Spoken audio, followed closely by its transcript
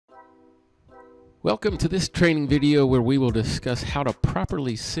Welcome to this training video where we will discuss how to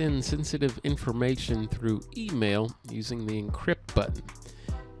properly send sensitive information through email using the Encrypt button.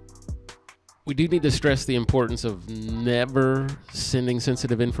 We do need to stress the importance of never sending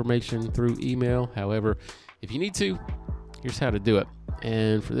sensitive information through email. However, if you need to, here's how to do it.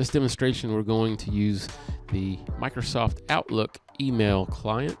 And for this demonstration, we're going to use the Microsoft Outlook email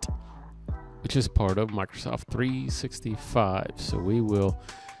client, which is part of Microsoft 365. So we will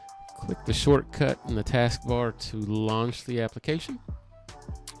click the shortcut in the taskbar to launch the application.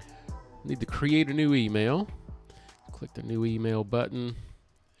 Need to create a new email. Click the new email button,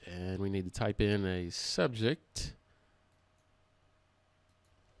 and we need to type in a subject.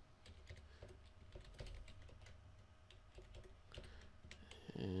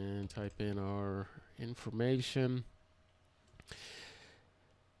 And type in our information.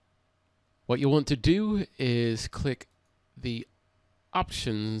 What you want to do is click the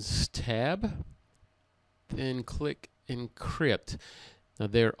Options tab, then click Encrypt. Now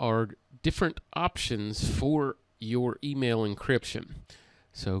there are different options for your email encryption.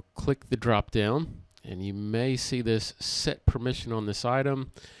 So click the drop down, and you may see this set permission on this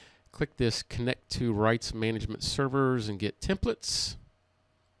item. Click this Connect to Rights Management Servers and get templates.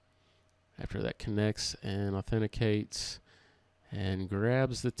 After that connects and authenticates and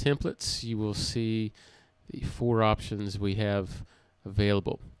grabs the templates, you will see the 4 options we have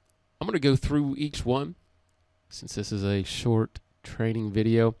available. I'm going to go through each one since this is a short training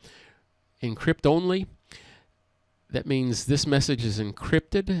video. Encrypt only. That means this message is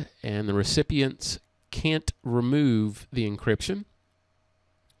encrypted and the recipients can't remove the encryption.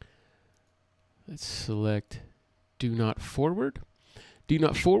 Let's select Do Not Forward. Do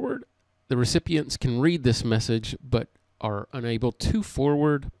Not Forward. The recipients can read this message but are unable to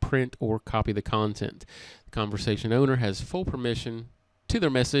forward, print, or copy the content. The conversation owner has full permission to their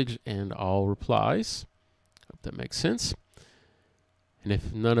message and all replies. Hope that makes sense. And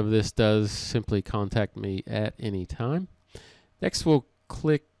if none of this does, simply contact me at any time. Next, we'll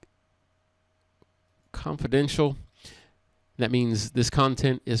click Confidential. That means this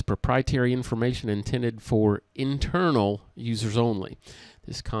content is proprietary information intended for internal users only.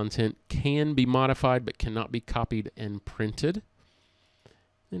 This content can be modified but cannot be copied and printed.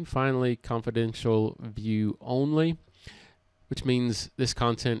 And finally, Confidential View Only, which means this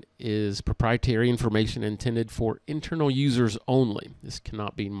content is proprietary information intended for internal users only. This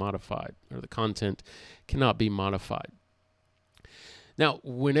cannot be modified, or the content cannot be modified. Now,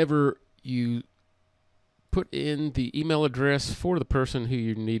 whenever you put in the email address for the person who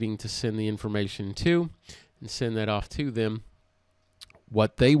you're needing to send the information to and send that off to them,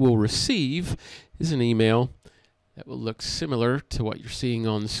 what they will receive is an email that will look similar to what you're seeing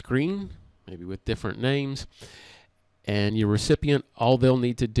on the screen, maybe with different names. And your recipient, all they'll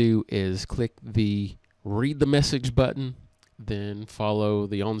need to do is click the Read the Message button, then follow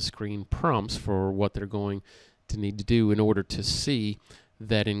the on-screen prompts for what they're going to need to do in order to see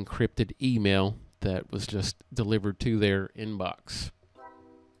that encrypted email that was just delivered to their inbox.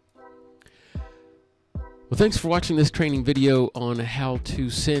 Well, thanks for watching this training video on how to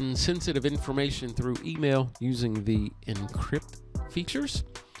send sensitive information through email using the Encrypt features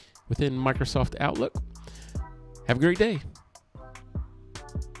within Microsoft Outlook. Have a great day.